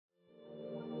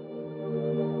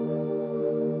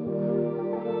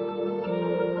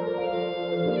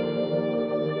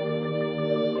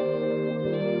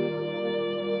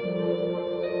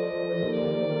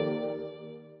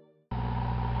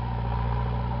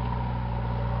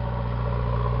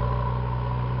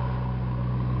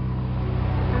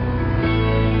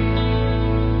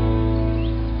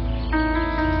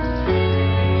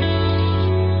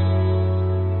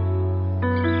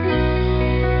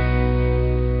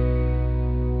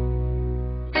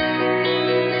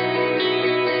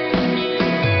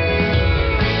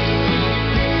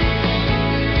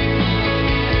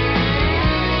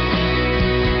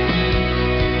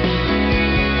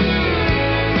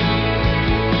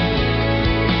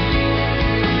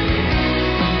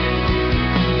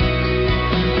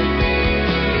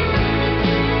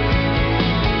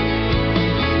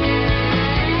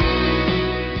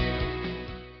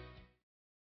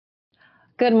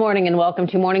Good morning and welcome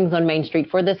to Mornings on Main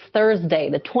Street for this Thursday,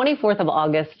 the 24th of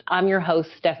August. I'm your host,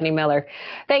 Stephanie Miller.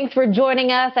 Thanks for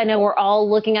joining us. I know we're all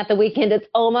looking at the weekend. It's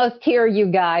almost here,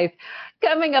 you guys.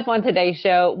 Coming up on today's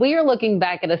show, we are looking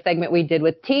back at a segment we did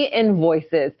with TN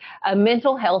Voices, a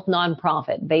mental health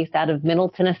nonprofit based out of Middle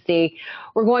Tennessee.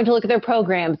 We're going to look at their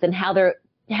programs and how they're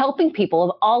helping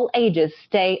people of all ages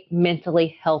stay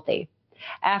mentally healthy.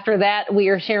 After that, we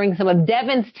are sharing some of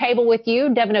Devin's table with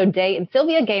you. Devin O'Day and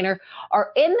Sylvia Gaynor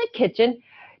are in the kitchen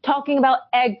talking about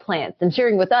eggplants and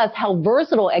sharing with us how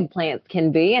versatile eggplants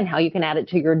can be and how you can add it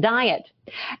to your diet.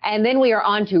 And then we are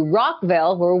on to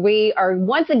Rockville, where we are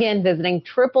once again visiting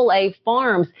AAA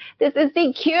Farms. This is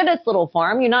the cutest little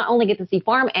farm. You not only get to see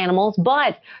farm animals,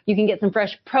 but you can get some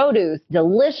fresh produce,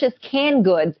 delicious canned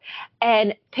goods,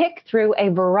 and pick through a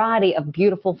variety of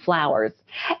beautiful flowers.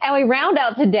 And we round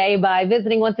out today by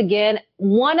visiting once again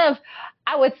one of,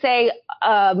 I would say,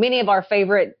 many of our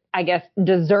favorite,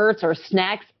 desserts or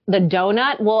snacks, the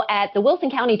donut. Well, at the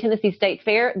Wilson County, Tennessee State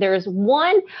Fair, there's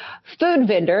one food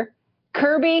vendor,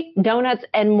 Kirby Donuts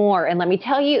and More. And let me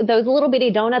tell you, those little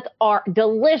bitty donuts are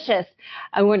delicious.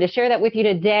 I'm going to share that with you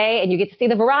today, and you get to see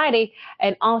the variety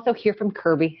and also hear from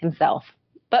Kirby himself.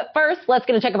 But first, let's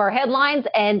get a check of our headlines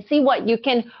and see what you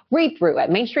can read through at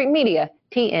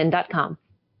mainstreetmediatn.com.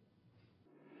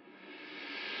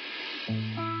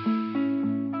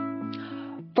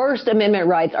 First Amendment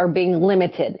rights are being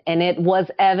limited, and it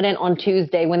was evident on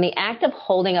Tuesday when the act of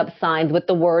holding up signs with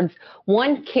the words,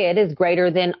 "One kid is greater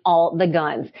than all the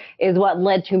guns," is what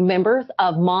led to members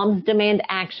of Moms Demand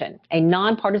Action, a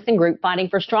nonpartisan group fighting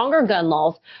for stronger gun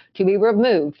laws, to be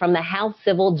removed from the House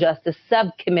Civil Justice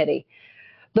Subcommittee.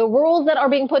 The rules that are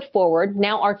being put forward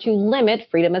now are to limit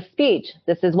freedom of speech.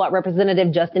 This is what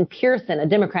Representative Justin Pearson, a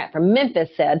Democrat from Memphis,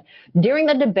 said during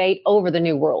the debate over the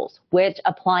new rules, which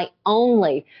apply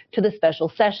only to the special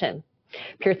session.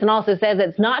 Pearson also says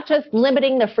it's not just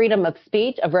limiting the freedom of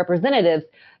speech of representatives,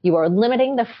 you are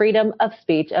limiting the freedom of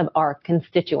speech of our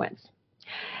constituents.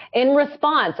 In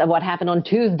response of what happened on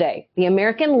Tuesday, the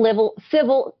American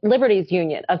Civil Liberties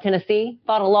Union of Tennessee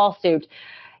filed a lawsuit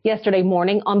yesterday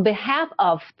morning on behalf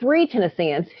of 3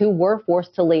 Tennesseans who were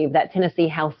forced to leave that Tennessee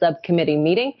House Subcommittee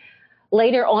meeting.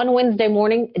 Later on Wednesday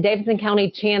morning, Davidson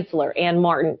County Chancellor Ann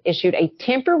Martin issued a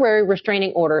temporary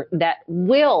restraining order that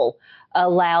will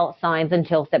allow signs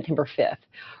until September 5th.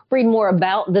 Read more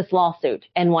about this lawsuit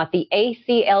and what the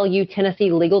ACLU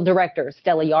Tennessee legal director,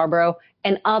 Stella Yarbrough,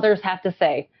 and others have to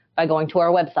say by going to our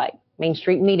website,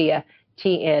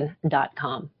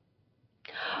 mainstreetmediatn.com.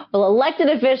 Well, elected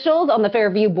officials on the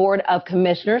Fairview Board of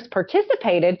Commissioners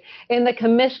participated in the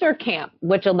commissioner camp,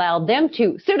 which allowed them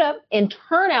to suit up in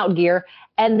turnout gear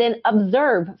and then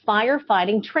observe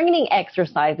firefighting training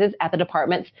exercises at the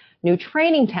department's new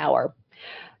training tower.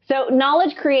 So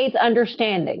knowledge creates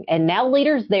understanding, and now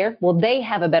leaders there, well, they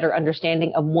have a better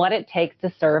understanding of what it takes to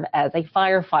serve as a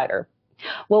firefighter.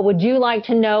 Well, would you like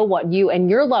to know what you and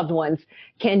your loved ones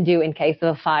can do in case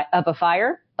of a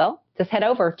fire? Well, just head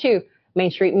over to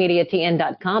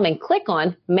mainstreetmediatn.com and click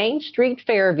on Main Street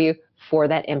Fairview for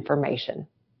that information.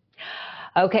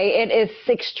 Okay, it is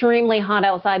extremely hot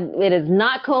outside. It is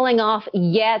not cooling off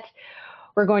yet.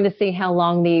 We're going to see how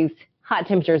long these hot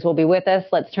temperatures will be with us.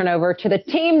 Let's turn over to the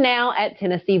team now at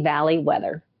Tennessee Valley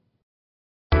Weather.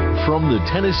 From the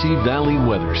Tennessee Valley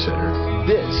Weather Center,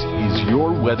 this is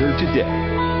your weather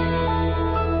today.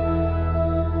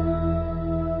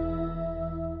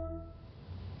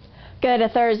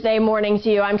 Good Thursday morning to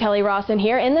you. I'm Kelly Rawson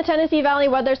here in the Tennessee Valley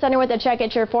Weather Center with a check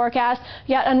at your forecast.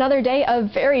 Yet another day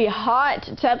of very hot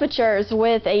temperatures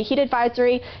with a heat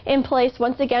advisory in place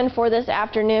once again for this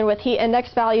afternoon with heat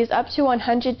index values up to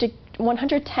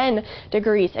 110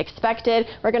 degrees expected.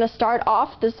 We're going to start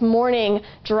off this morning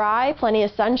dry, plenty of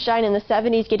sunshine in the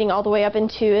 70s, getting all the way up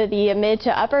into the mid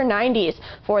to upper 90s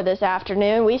for this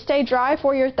afternoon. We stay dry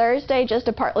for your Thursday, just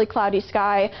a partly cloudy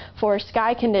sky for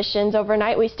sky conditions.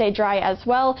 Overnight we stay dry as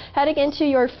well. Heading into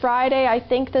your Friday, I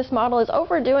think this model is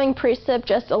overdoing precip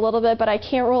just a little bit, but I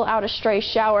can't rule out a stray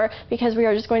shower because we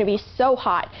are just going to be so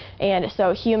hot and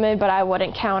so humid, but I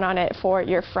wouldn't count on it for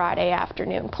your Friday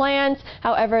afternoon plans.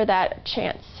 However, that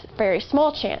chance, very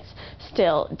small chance,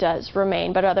 still does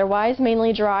remain, but otherwise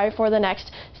mainly dry for the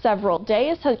next several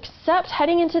days, except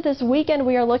heading into this weekend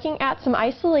we are looking at some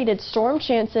isolated storm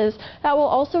chances that will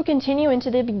also continue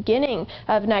into the beginning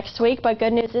of next week. But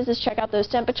good news is check out those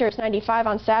temperatures, 95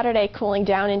 on Saturday, cooling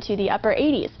down into the upper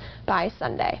 80s by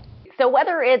Sunday. So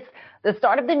whether it's the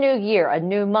start of the new year, a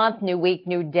new month, new week,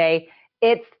 new day,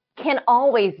 it's can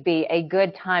always be a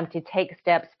good time to take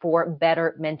steps for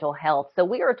better mental health. So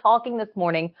we are talking this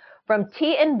morning From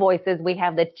TN Voices, we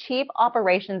have the Chief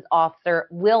Operations Officer,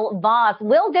 Will Voss.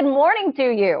 Will, good morning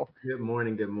to you. Good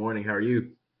morning. Good morning. How are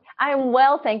you? I'm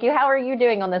well, thank you. How are you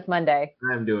doing on this Monday?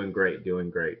 I'm doing great. Doing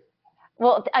great.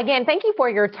 Well, again, thank you for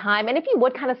your time. And if you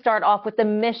would kind of start off with the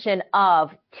mission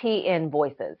of TN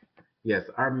Voices. Yes,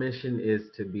 our mission is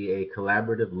to be a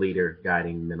collaborative leader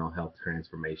guiding mental health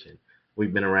transformation.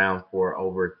 We've been around for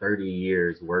over 30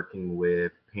 years working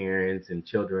with parents and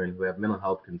children who have mental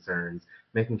health concerns,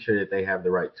 making sure that they have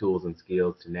the right tools and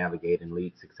skills to navigate and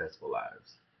lead successful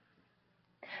lives.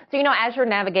 So, as you're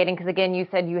navigating, because again, you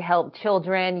said you help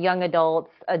children, young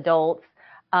adults,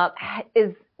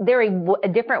 is there a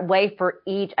different way for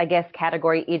each,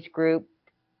 category, each group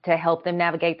to help them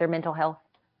navigate their mental health?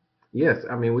 Yes,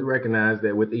 we recognize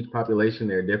that with each population,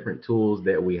 there are different tools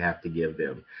that we have to give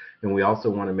them. And we also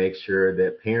want to make sure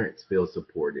that parents feel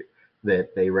supported,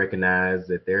 that they recognize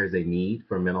that there is a need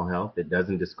for mental health that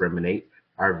doesn't discriminate.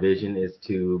 Our vision is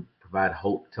to provide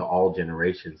hope to all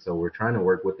generations. So we're trying to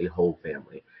work with the whole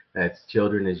family. That's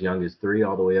children as young as 3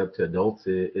 all the way up to adults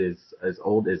as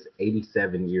old as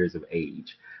 87 years of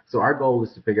age. So our goal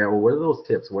is to figure out, well, what are those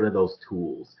tips? What are those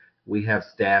tools? We have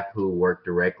staff who work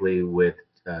directly with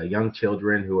young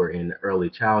children who are in early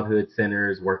childhood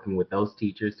centers, working with those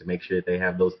teachers to make sure that they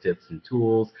have those tips and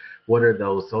tools. What are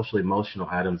those social emotional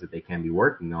items that they can be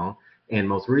working on? And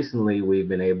most recently, we've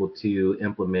been able to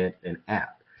implement an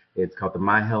app. It's called the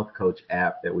My Health Coach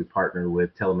app that we partner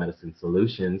with Telemedicine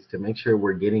Solutions to make sure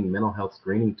we're getting mental health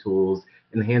screening tools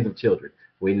in the hands of children.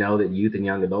 We know that youth and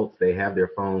young adults, they have their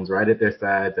phones right at their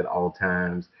sides at all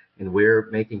times. And we're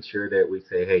making sure that we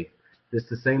say, hey, it's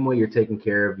the same way you're taking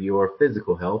care of your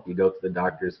physical health. You go to the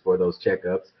doctors for those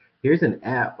checkups. Here's an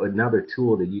app, another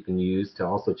tool that you can use to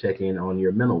also check in on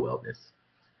your mental wellness.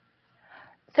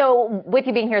 So with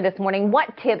you being here this morning,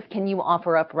 what tips can you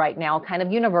offer up right now, kind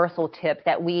of universal tips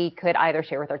that we could either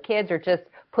share with our kids or just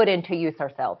put into use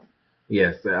ourselves?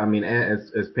 Yes,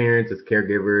 as parents, as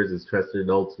caregivers, as trusted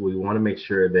adults, we want to make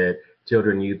sure that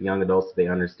children, youth, young adults, they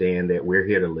understand that we're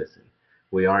here to listen.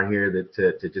 We aren't here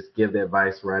to just give the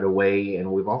advice right away. And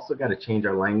we've also got to change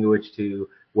our language to,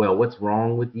 well, what's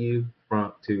wrong with you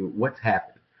to what's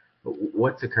happened,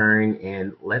 what's occurring,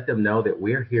 and let them know that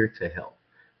we're here to help.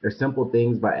 There's simple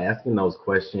things by asking those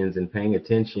questions and paying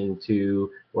attention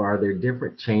to, well, are there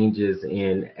different changes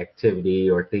in activity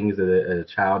or things that a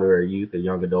child or a youth or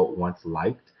young adult once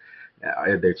liked?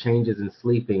 Are there changes in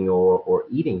sleeping or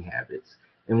eating habits?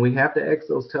 And we have to ask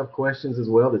those tough questions as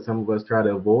well that some of us try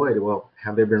to avoid. Well,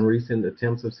 have there been recent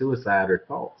attempts of suicide or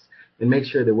thoughts? And make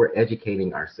sure that we're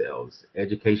educating ourselves.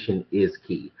 Education is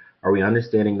key. Are we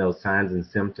understanding those signs and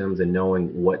symptoms and knowing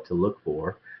what to look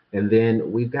for? And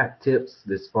then we've got tips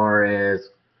as far as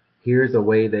here's a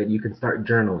way that you can start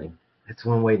journaling. It's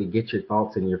one way to get your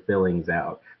thoughts and your feelings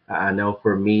out. I know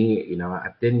for me,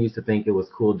 I didn't used to think it was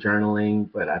cool journaling,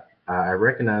 but I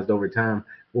recognized over time,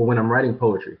 well, when I'm writing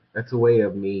poetry, that's a way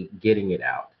of me getting it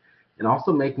out. And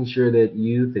also making sure that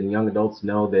youth and young adults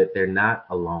know that they're not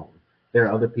alone. There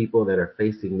are other people that are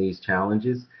facing these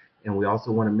challenges. And we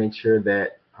also want to make sure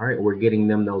that, all right, we're getting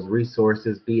them those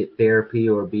resources, be it therapy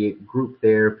or be it group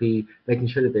therapy, making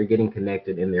sure that they're getting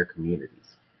connected in their communities.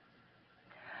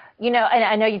 And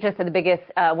I know you just said the biggest,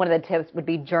 one of the tips would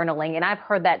be journaling, and I've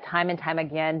heard that time and time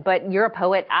again, but you're a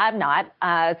poet, I'm not.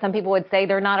 Some people would say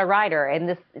they're not a writer, and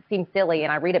this seems silly,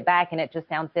 and I read it back, and it just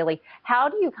sounds silly. How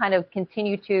do you kind of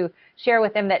continue to share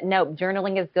with them that, no,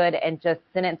 journaling is good, and just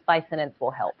sentence by sentence will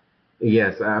help?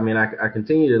 Yes, I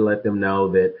continue to let them know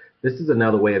that this is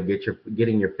another way of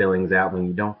getting your feelings out when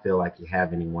you don't feel like you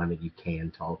have anyone that you can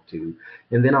talk to.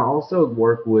 And then I also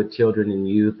work with children and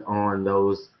youth on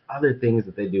those other things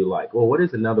that they do like. Well, what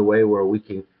is another way where we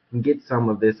can get some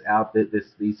of this out,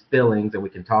 these feelings, and we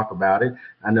can talk about it?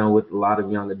 I know with a lot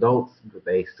of young adults,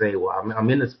 they say, well, I'm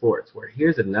into sports. Where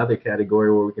here's another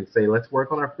category where we can say, let's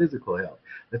work on our physical health.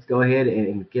 Let's go ahead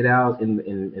and get out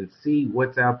and see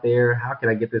what's out there. How can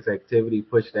I get this activity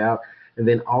pushed out? And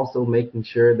then also making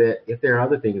sure that if there are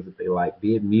other things that they like,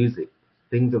 be it music,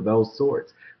 things of those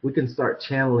sorts, we can start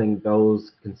channeling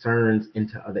those concerns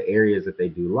into other areas that they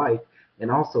do like. And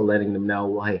also letting them know,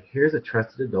 well, hey, here's a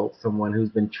trusted adult, someone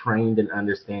who's been trained in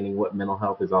understanding what mental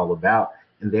health is all about,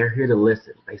 and they're here to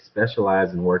listen. They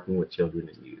specialize in working with children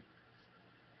and youth.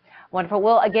 Wonderful.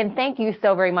 Well, again, thank you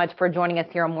so very much for joining us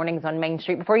here on Mornings on Main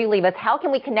Street. Before you leave us, how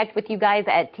can we connect with you guys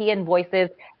at TN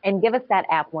Voices? And give us that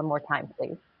app one more time,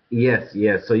 please. Yes.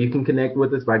 So you can connect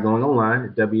with us by going online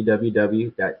at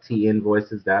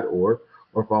www.tnvoices.org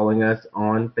or following us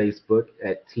on Facebook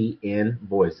at TN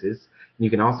Voices. You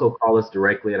can also call us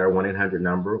directly at our 1-800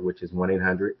 number, which is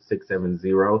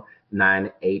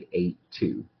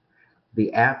 1-800-670-9882.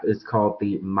 The app is called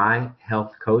the My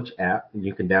Health Coach app.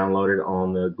 You can download it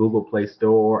on the Google Play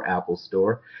Store or Apple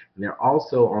Store. And they're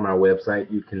also on our website.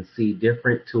 You can see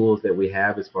different tools that we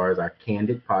have as far as our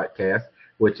Candid podcast,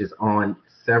 which is on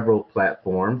several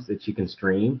platforms that you can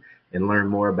stream and learn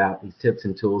more about these tips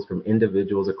and tools from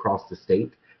individuals across the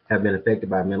state have been affected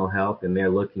by mental health, and they're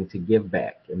looking to give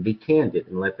back and be candid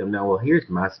and let them know, well, here's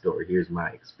my story, here's my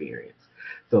experience.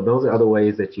 So those are other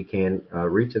ways that you can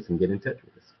reach us and get in touch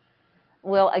with us.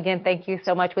 Will, again, thank you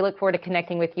so much. We look forward to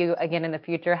connecting with you again in the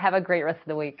future. Have a great rest of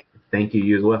the week. Thank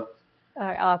you as well. All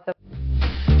right, awesome.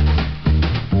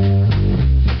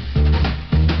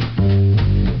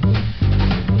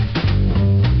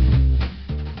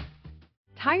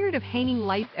 Tired of hanging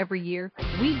lights every year?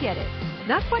 We get it.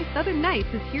 That's why Southern Nights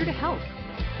is here to help.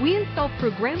 We install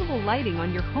programmable lighting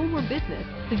on your home or business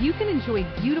so you can enjoy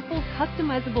beautiful,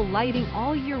 customizable lighting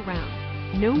all year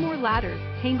round. No more ladders,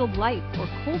 tangled lights, or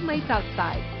cold nights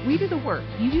outside. We do the work,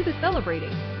 you do the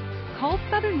celebrating. Call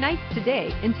Southern Nights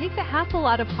today and take the hassle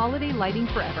out of holiday lighting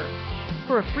forever.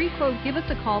 For a free quote, give us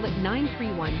a call at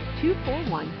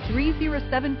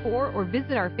 931-241-3074 or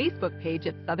visit our Facebook page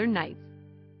at Southern Nights.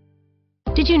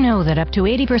 Did you know that up to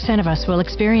 80% of us will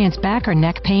experience back or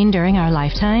neck pain during our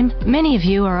lifetime? Many of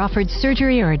you are offered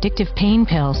surgery or addictive pain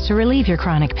pills to relieve your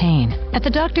chronic pain. At the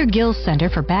Dr. Gill Center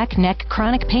for Back, Neck,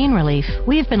 Chronic Pain Relief,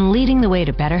 we have been leading the way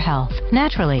to better health,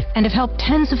 naturally, and have helped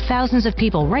tens of thousands of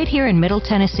people right here in Middle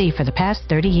Tennessee for the past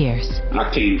 30 years. I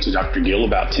came to Dr. Gill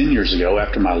about 10 years ago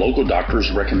after my local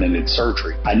doctors recommended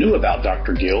surgery. I knew about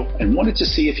Dr. Gill and wanted to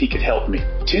see if he could help me.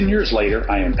 10 years later,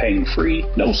 I am pain-free,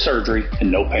 no surgery, and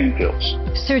no pain pills.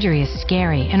 Surgery is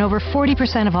scary, and over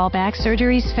 40% of all back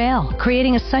surgeries fail,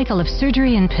 creating a cycle of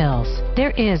surgery and pills. There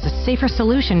is a safer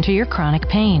solution to your chronic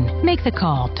pain. Make the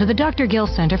call to the Dr. Gill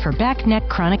Center for Back, Neck,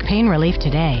 Chronic Pain Relief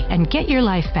today and get your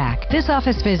life back. This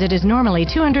office visit is normally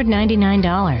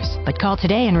 $299, but call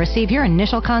today and receive your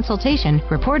initial consultation,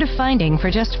 report of finding for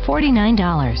just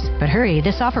 $49. But hurry,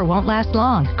 this offer won't last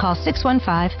long. Call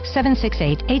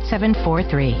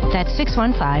 615-768-8743. That's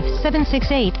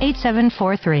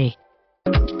 615-768-8743.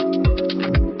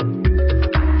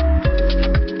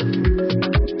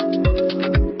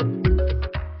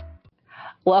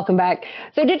 Welcome back.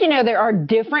 So did you know there are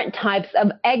different types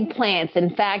of eggplants?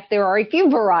 In fact, there are a few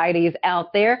varieties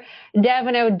out there.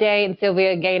 Devin O'Day and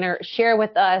Sylvia Gaynor share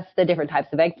with us the different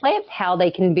types of eggplants, how they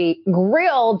can be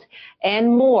grilled, and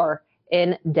more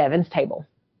in Devin's Table.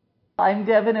 I'm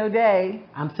Devin O'Day.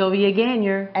 I'm Sylvia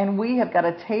Gaynor. And we have got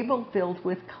a table filled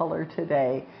with color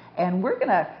today. And we're going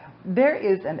to,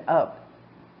 there's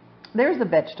a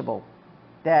vegetable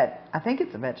that, I think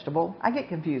it's a vegetable. I get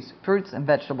confused. Fruits and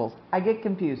vegetables. I get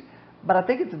confused. But I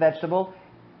think it's a vegetable.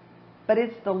 But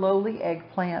it's the lowly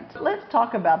eggplant. Let's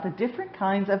talk about the different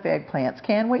kinds of eggplants,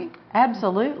 can we?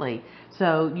 Absolutely.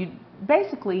 So you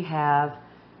basically have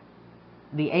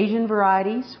the Asian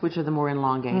varieties, which are the more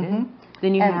elongated. Mm-hmm.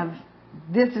 Then you and have...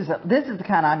 This is the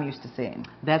kind I'm used to seeing.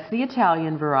 That's the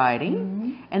Italian variety.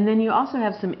 Mm-hmm. And then you also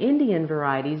have some Indian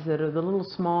varieties that are the little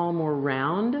small, more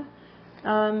round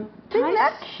Isn't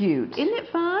that cute? Isn't it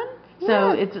fun? Yeah,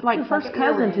 so it's like it's first like an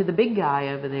cousin earring. to the big guy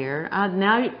over there.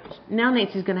 Now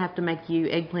Nancy's going to have to make you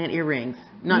eggplant earrings,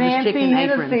 not just chicken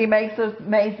aprons.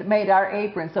 Nancy made our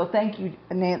apron, so thank you,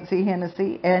 Nancy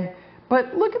Hennessy.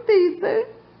 But look at these.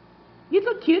 You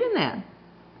look cute in that.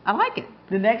 I like it.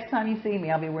 The next time you see me,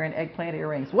 I'll be wearing eggplant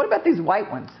earrings. What about these white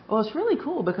ones? Well, it's really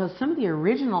cool because some of the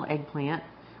original eggplant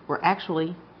were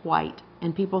actually white.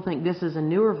 And people think this is a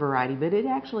newer variety, but it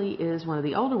actually is one of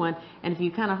the older ones. And if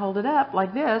you kind of hold it up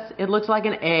like this, it looks like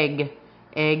an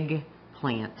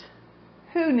eggplant.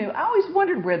 Who knew? I always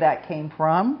wondered where that came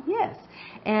from. Yes.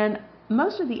 And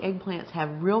most of the eggplants have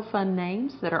real fun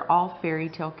names that are all fairy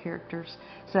tale characters.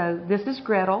 So this is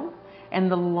Gretel, and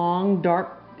the long,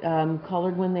 dark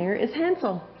colored one there is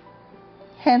Hansel.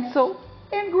 Hansel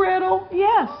and Gretel.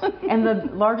 Yes. And the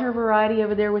larger variety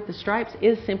over there with the stripes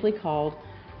is simply called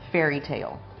Fairy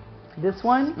Tale. This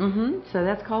one? Mm-hmm. So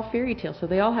that's called Fairy Tale. So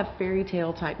they all have fairy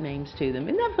tale type names to them.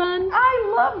 Isn't that fun?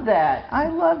 I love that. I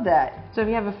love that. So if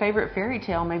you have a favorite fairy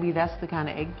tale, maybe that's the kind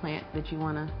of eggplant that you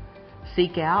want to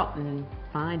seek out and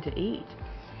find to eat.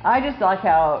 I just like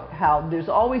how there's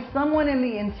always someone in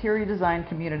the interior design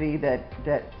community that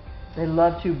they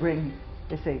love to bring,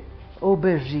 they say,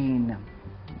 aubergine.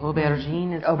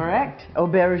 Aubergine is correct.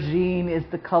 Aubergine is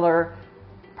the color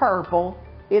purple.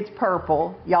 It's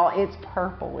purple. Y'all, it's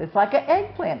purple. It's like an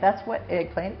eggplant. That's what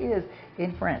eggplant is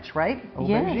in French, right?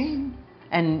 Aubergine. Yes.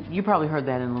 And you probably heard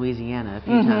that in Louisiana a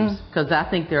few times, because I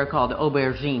think they're called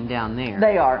aubergine down there.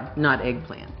 They are. Not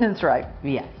eggplant. That's right.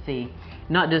 Yeah, see,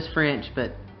 not just French,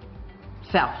 but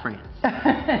South France.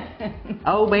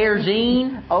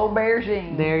 Aubergine.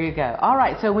 Aubergine. There you go. All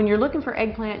right, so when you're looking for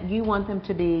eggplant, you want them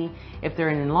to be, if they're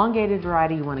an elongated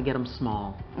variety, you want to get them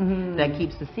small. That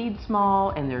keeps the seeds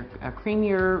small and they're a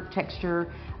creamier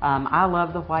texture. I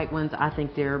love the white ones. I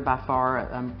think they're by far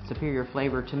a superior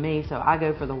flavor to me, so I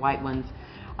go for the white ones.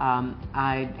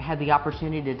 I had the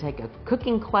opportunity to take a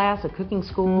cooking class, a cooking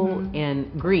school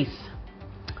in Greece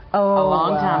a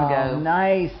long time ago.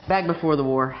 Nice. Back before the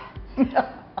war.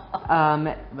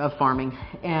 Of farming.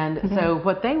 And so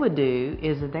what they would do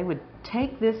is that they would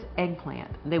take this eggplant,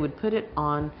 they would put it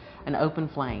on an open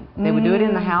flame. They would do it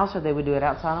in the house or they would do it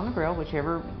outside on the grill,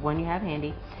 whichever one you have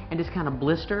handy, and just kind of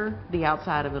blister the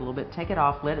outside of it a little bit, take it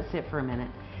off, let it sit for a minute,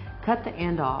 cut the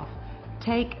end off,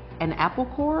 take an apple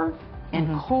core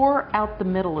and core out the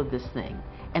middle of this thing,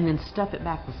 and then stuff it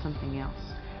back with something else.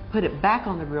 Put it back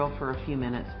on the grill for a few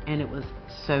minutes, and it was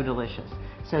so delicious.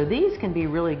 So these can be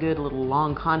really good little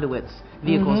long conduits,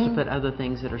 vehicles to put other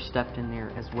things that are stuffed in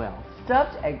there as well.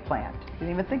 Stuffed eggplant.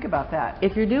 Didn't even think about that.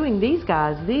 If you're doing these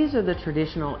guys, these are the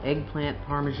traditional eggplant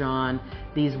parmesan,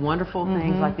 these wonderful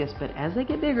things like this. But as they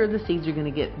get bigger, the seeds are going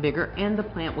to get bigger, and the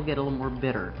plant will get a little more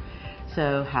bitter.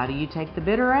 So how do you take the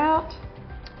bitter out?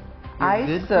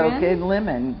 I soak in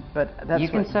lemon, but that's you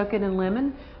can soak it in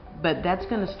lemon, but that's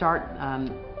going to start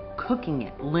cooking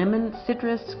it. Lemon,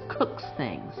 citrus cooks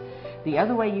things. The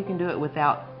other way you can do it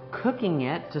without cooking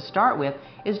it to start with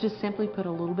is just simply put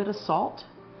a little bit of salt,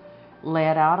 lay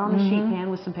it out on a sheet pan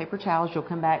with some paper towels. You'll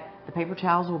come back, the paper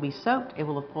towels will be soaked. It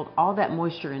will have pulled all that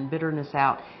moisture and bitterness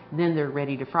out. Then they're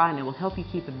ready to fry, and it will help you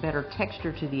keep a better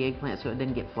texture to the eggplant so it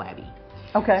doesn't get flabby.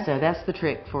 Okay. So that's the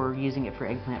trick for using it for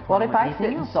eggplant. What if I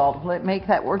sit in salt? Will it make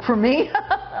that work for me?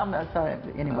 I'm not sorry.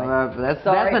 Anyway. That's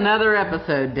another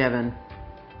episode, Devin.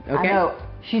 Okay. I know.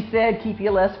 She said keep you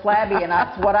less flabby, and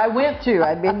that's what I went to.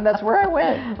 I mean, that's where I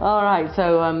went. All right.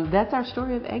 So that's our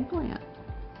story of eggplant.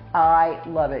 I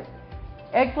love it.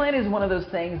 Eggplant is one of those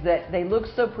things that they look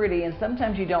so pretty, and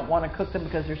sometimes you don't want to cook them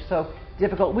because they're so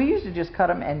difficult. We used to just cut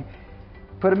them and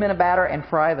put them in a batter and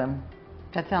fry them.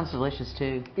 That sounds delicious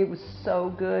too. It was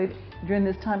so good during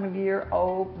this time of year.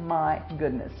 Oh my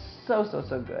goodness. So, so,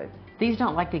 so good. These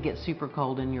don't like to get super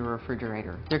cold in your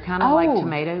refrigerator. They're kind of like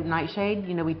tomato nightshade.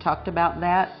 You know, we talked about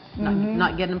that.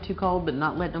 Not getting them too cold, but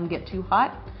not letting them get too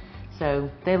hot. So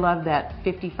they love that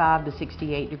 55 to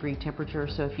 68 degree temperature.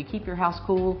 So if you keep your house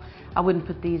cool, I wouldn't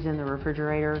put these in the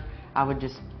refrigerator. I would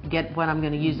just get what I'm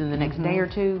going to use in the next day or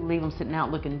two, leave them sitting out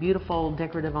looking beautiful,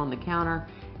 decorative on the counter,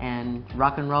 and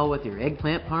rock and roll with your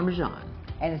eggplant parmesan.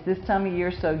 And it's this time of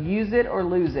year, so use it or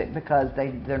lose it because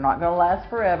they're not going to last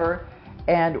forever.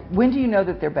 And when do you know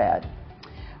that they're bad?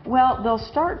 Well, they'll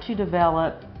start to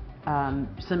develop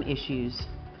some issues,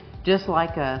 just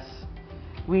like us.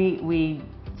 We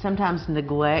sometimes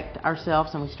neglect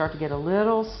ourselves, and we start to get a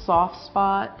little soft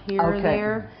spot here or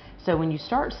there. So when you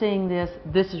start seeing this,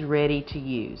 this is ready to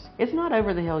use. It's not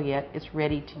over the hill yet. It's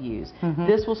ready to use.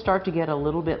 This will start to get a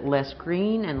little bit less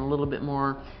green and a little bit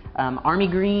more army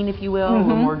green, if you will, a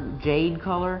little more jade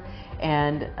color.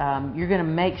 And you're going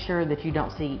to make sure that you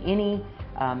don't see any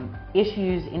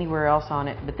issues anywhere else on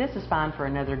it. But this is fine for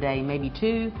another day, maybe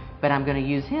two. But I'm going to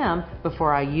use him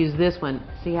before I use this one.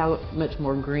 See how much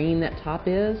more green that top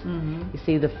is? You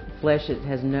see the flesh, it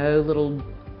has no little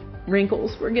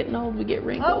wrinkles. We're getting old, we get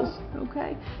wrinkles.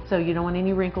 Okay, so you don't want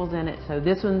any wrinkles in it. So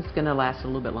this one's going to last a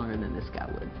little bit longer than this guy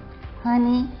would.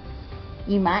 Honey,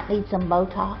 you might need some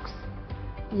Botox.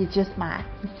 You just might.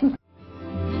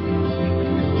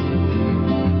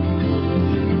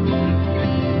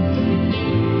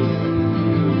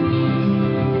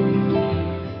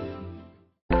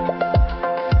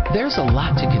 There's a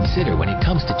lot to consider when it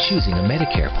comes to choosing a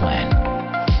Medicare plan.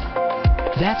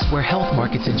 That's where Health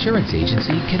Markets Insurance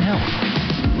Agency can help.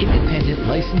 Independent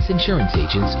licensed insurance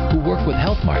agents who work with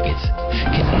Health Markets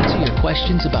can answer your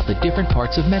questions about the different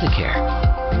parts of Medicare,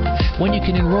 when you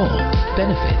can enroll,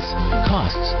 benefits,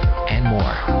 costs, and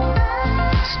more.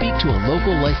 Speak to a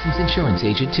local licensed insurance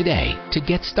agent today to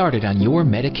get started on your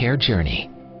Medicare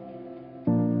journey.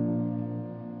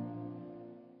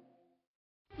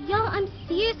 Y'all, I'm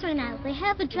serious right now. They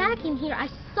have a dragon here. I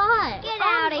saw it. Get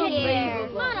out of here.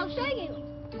 Come on, I'll show you.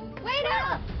 Wait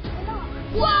up.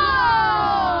 Whoa!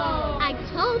 I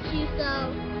told you so.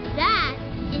 That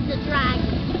is a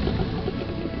dragon.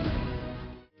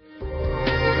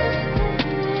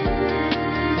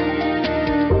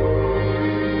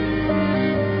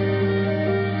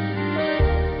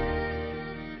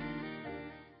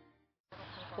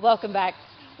 Welcome back.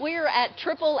 We're at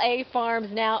AAA Farms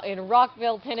now in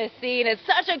Rockville, Tennessee, and it's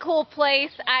such a cool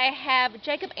place. I have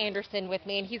Jacob Anderson with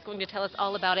me, and he's going to tell us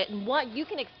all about it and what you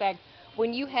can expect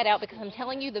when you head out, because I'm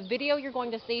telling you, the video you're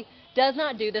going to see does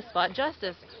not do this spot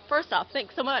justice. First off,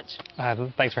 thanks so much.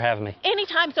 Thanks for having me.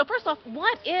 Anytime. So first off,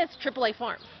 what is AAA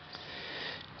Farms?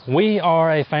 We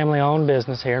are a family-owned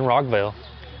business here in Rockville.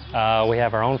 We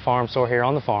have our own farm store here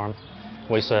on the farm.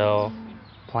 We sell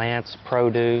plants,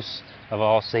 produce of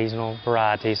all seasonal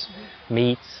varieties,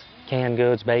 meats, canned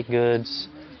goods, baked goods,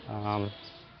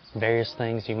 various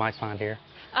things you might find here.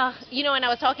 You know, and I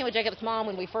was talking with Jacob's mom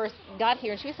when we first got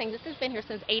here, and she was saying this has been here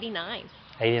since '89.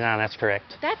 89, that's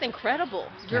correct. That's incredible.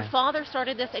 Your father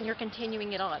started this, and you're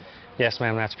continuing it on. Yes,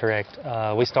 ma'am, that's correct.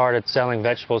 We started selling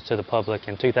vegetables to the public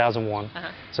in 2001,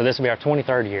 so this will be our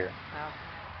 23rd year.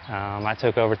 Wow. I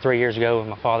took over 3 years ago when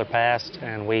my father passed,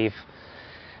 and we've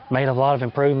made a lot of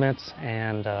improvements,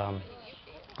 and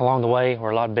along the way,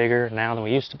 we're a lot bigger now than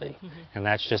we used to be, and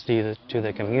that's just due to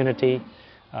the community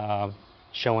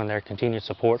showing their continued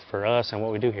support for us and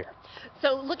what we do here.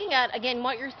 So looking at, again,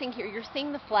 what you're seeing here, you're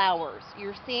seeing the flowers,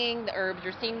 you're seeing the herbs,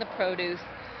 you're seeing the produce,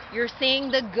 you're seeing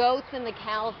the goats and the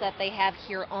cows that they have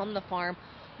here on the farm.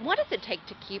 What does it take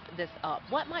to keep this up?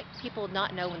 What might people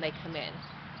not know when they come in?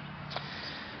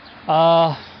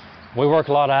 We work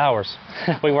a lot of hours.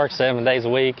 We work 7 days a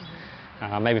week,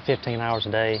 maybe 15 hours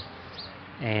a day,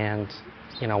 and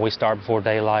you know, we start before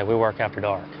daylight, we work after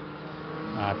dark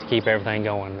to keep everything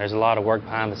going. There's a lot of work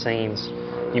behind the scenes.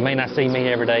 You may not see me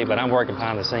every day, but I'm working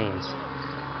behind the scenes.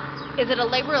 Is it a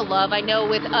labor of love? I know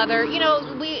with other, you know,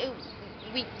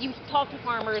 you talk to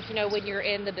farmers, you know, when you're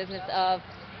in the business of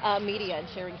media and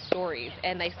sharing stories,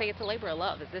 and they say it's a labor of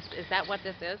love. Is that what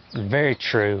this is? Very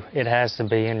true. It has to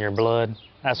be in your blood.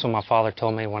 That's what my father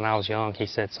told me when I was young. He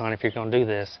said, son, if you're going to do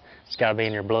this, it's got to be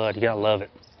in your blood. You got to love it.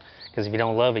 Because if you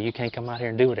don't love it, you can't come out here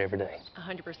and do it every day.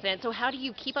 100%. So how do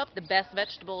you keep up the best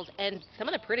vegetables and some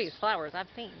of the prettiest flowers I've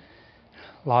seen?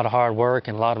 A lot of hard work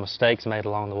and a lot of mistakes made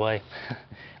along the way.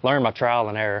 Learn by trial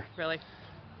and error. Really?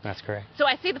 That's correct. So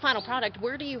I see the final product.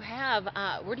 Where do you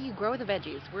grow the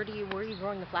veggies? Where are you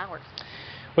growing the flowers?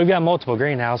 We've got multiple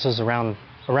greenhouses around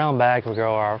back. We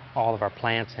grow all of our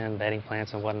plants in, bedding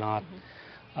plants and whatnot.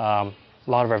 A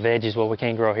lot of our veggies, what we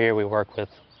can't grow here, we work with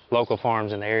local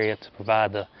farms in the area to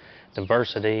provide the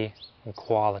diversity and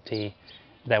quality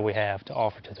that we have to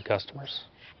offer to the customers.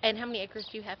 And how many acres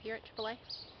do you have here at AAA?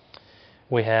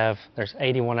 There's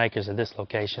 81 acres at this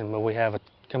location, but we have a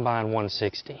combined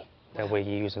 160 that we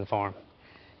use and farm.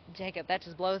 Jacob, that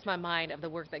just blows my mind of the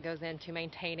work that goes into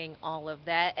maintaining all of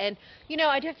that. And, you know,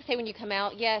 I do have to say when you come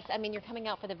out, yes, I mean, you're coming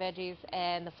out for the veggies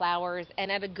and the flowers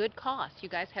and at a good cost. You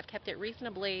guys have kept it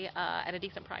reasonably at a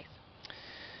decent price.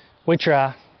 We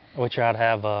try. We try to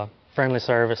have a friendly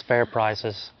service, fair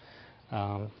prices,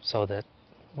 so that,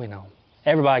 you know,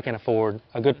 everybody can afford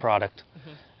a good product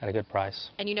at a good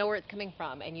price. And you know where it's coming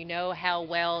from, and you know how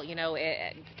well, you know,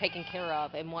 it's taken care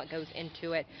of and what goes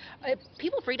into it.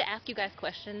 People free to ask you guys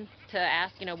questions, to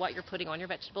ask, you know, what you're putting on your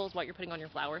vegetables, what you're putting on your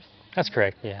flowers? That's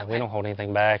correct, yeah. Okay. We don't hold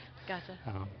anything back. Gotcha.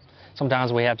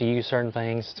 Sometimes we have to use certain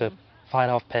things to fight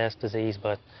off pest disease,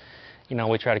 but you know,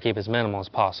 we try to keep as minimal as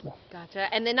possible. Gotcha.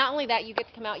 And then not only that, you get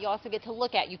to come out, you also get to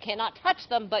look at, you cannot touch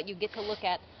them, but you get to look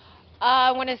at,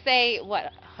 I want to say, what,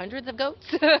 hundreds of goats?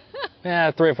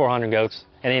 Yeah, 300 or 400 goats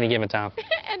at any given time.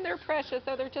 And they're precious,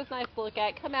 so they're just nice to look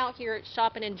at. Come out here,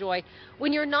 shop and enjoy.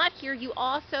 When you're not here, you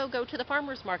also go to the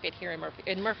farmers market here in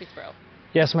Murfreesboro.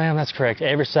 Yes, ma'am, that's correct.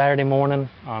 Every Saturday morning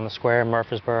on the square in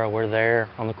Murfreesboro, we're there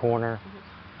on the corner.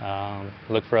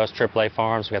 Look for us, AAA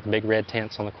Farms. We got the big red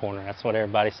tents on the corner. That's what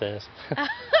everybody says.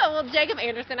 Well, Jacob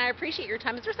Anderson, I appreciate your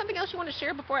time. Is there something else you want to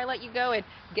share before I let you go and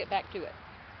get back to it?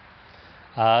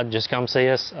 Just come see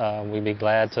us. We'd be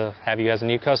glad to have you as a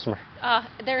new customer.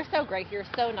 They're so great here,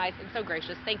 so nice and so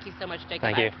gracious. Thank you so much, Jacob.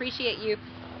 Thank you. I appreciate you.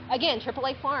 Again,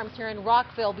 AAA Farms here in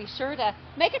Rockville. Be sure to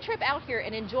make a trip out here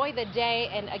and enjoy the day.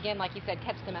 And again, like you said,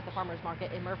 catch them at the farmers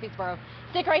market in Murfreesboro.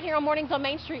 Stick right here on Mornings on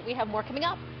Main Street. We have more coming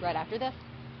up right after this.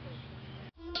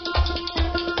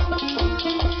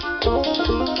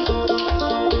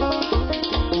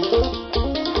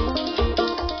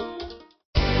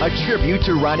 A tribute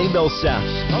to Ronnie Milsap.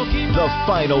 The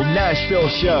final Nashville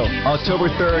show, October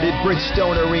 3rd at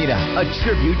Bridgestone Arena. A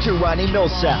tribute to Ronnie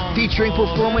Milsap, featuring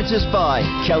performances by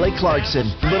Kelly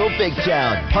Clarkson, Little Big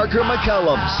Town, Parker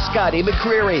McCullum, Scotty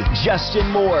McCreery,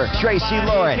 Justin Moore, Tracy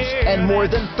Lawrence, and more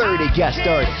than 30 guest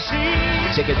artists.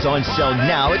 Tickets on sale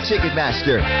now at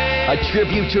Ticketmaster. A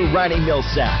tribute to Ronnie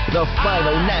Milsap. The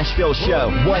final Nashville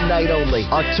show, one night only,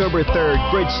 October 3rd,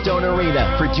 Bridgestone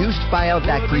Arena. Produced by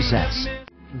Outback Presents.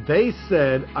 They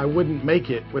said I wouldn't make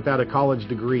it without a college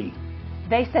degree.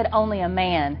 They said only a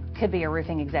man could be a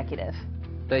roofing executive.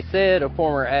 They said a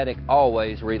former addict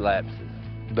always relapses.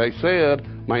 They said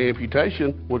My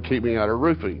amputation would keep me out of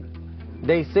roofing.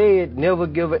 They said never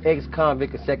give an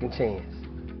ex-convict a second chance.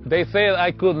 They said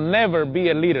I could never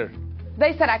be a leader.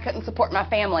 They said I couldn't support my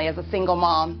family as a single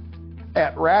mom.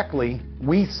 At Rackley,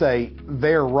 we say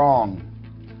they're wrong.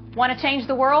 Want to change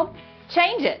the world?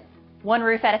 Change it, one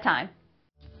roof at a time.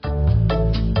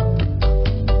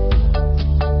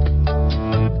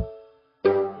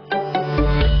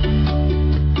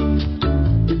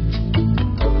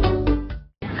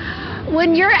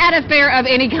 When you're at a fair of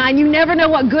any kind, you never know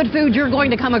what good food you're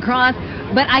going to come across.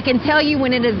 But I can tell you,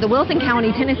 when it is the Wilson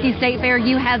County Tennessee State Fair,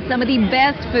 you have some of the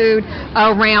best food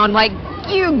around. Like,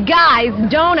 you guys,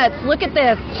 donuts. Look at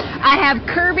this. I have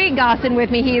Kirby Gosson with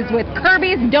me. He is with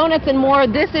Kirby's Donuts and More.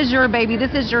 This is your baby.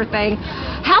 This is your thing.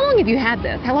 How long have you had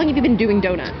this? How long have you been doing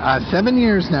donuts? 7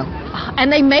 years now.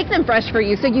 And they make them fresh for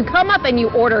you. So you come up and you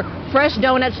order fresh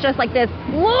donuts just like this.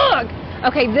 Look!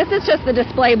 Okay, this is just the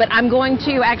display, but I'm going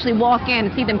to actually walk in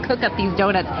and see them cook up these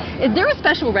donuts. Is there a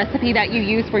special recipe that you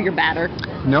use for your batter?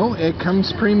 No, it comes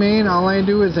pre-made. All I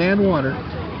do is add water.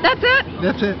 That's it?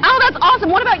 That's it. Oh, that's awesome.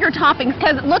 What about your toppings?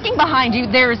 Because looking behind you,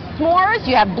 there's s'mores,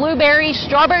 you have blueberry,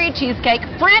 strawberry cheesecake,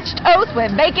 French toast with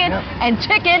bacon and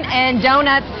chicken and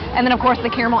donuts, and then, of course,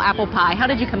 the caramel apple pie. How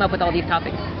did you come up with all these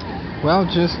toppings? Well,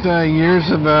 just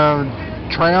years of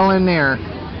trial and error,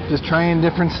 just trying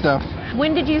different stuff.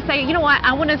 When did you say, you know what,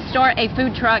 I want to start a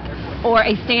food truck or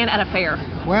a stand at a fair?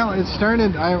 Well, it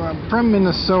started, I'm from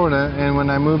Minnesota, and when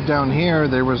I moved down here,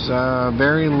 there was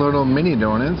very little mini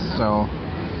donuts, so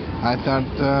I thought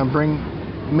bring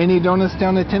mini donuts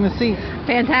down to Tennessee.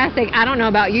 Fantastic. I don't know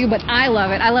about you, but I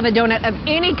love it. I love a donut of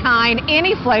any kind,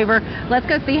 any flavor. Let's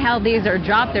go see how these are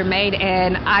dropped, they're made,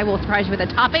 and I will surprise you with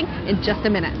a topping in just a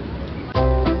minute.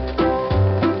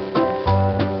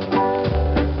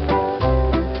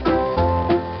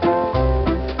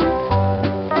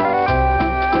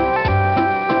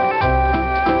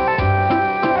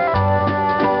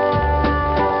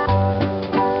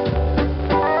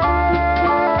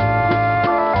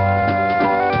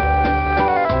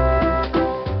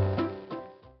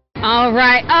 All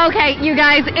right. Okay, you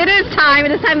guys, it is time.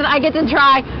 It is time that I get to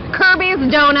try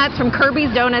Kirby's Donuts from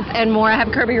Kirby's Donuts and More. I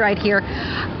have Kirby right here.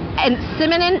 And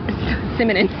cinnamon,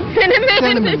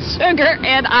 sugar,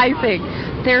 and icing.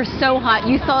 They're so hot.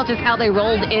 You saw just how they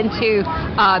rolled into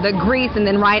the grease and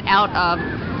then right out of,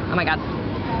 oh my God.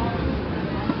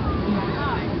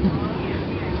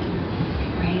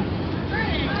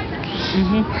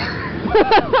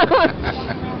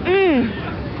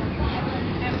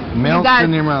 Melts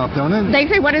in your mouth, don't it? They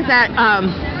say, what is that?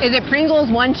 Is it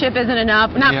Pringles? One chip isn't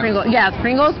enough. Not Pringles. Yes,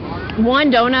 Pringles. One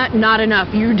donut, not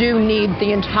enough. You do need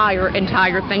the entire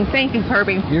thing. Thank you,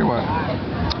 Kirby. You're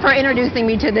welcome. For introducing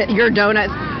me to your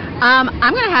donuts.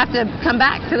 I'm going to have to come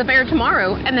back to the fair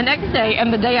tomorrow and the next day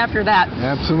and the day after that.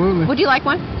 Absolutely. Would you like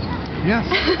one? Yes,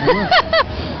 I would.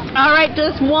 All right,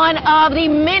 just one of the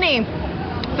many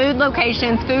food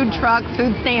locations, food trucks,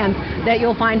 food stands that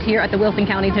you'll find here at the Wilson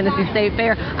County Tennessee State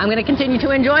Fair. I'm going to continue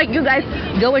to enjoy. You guys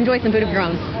go enjoy some food of your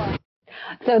own.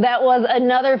 So that was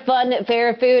another fun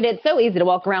fair food. It's so easy to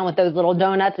walk around with those little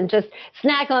donuts and just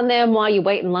snack on them while you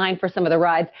wait in line for some of the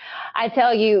rides. I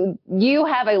tell you, you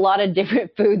have a lot of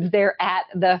different foods there at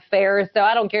the fair. So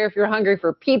I don't care if you're hungry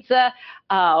for pizza,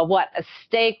 a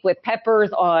steak with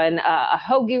peppers on a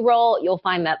hoagie roll. You'll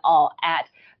find that all at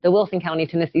the Wilson County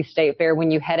Tennessee State Fair when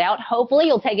you head out. Hopefully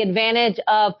you'll take advantage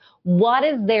of what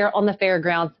is there on the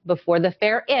fairgrounds before the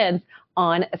fair ends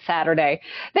on Saturday.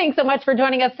 Thanks so much for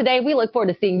joining us today. We look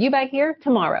forward to seeing you back here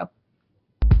tomorrow.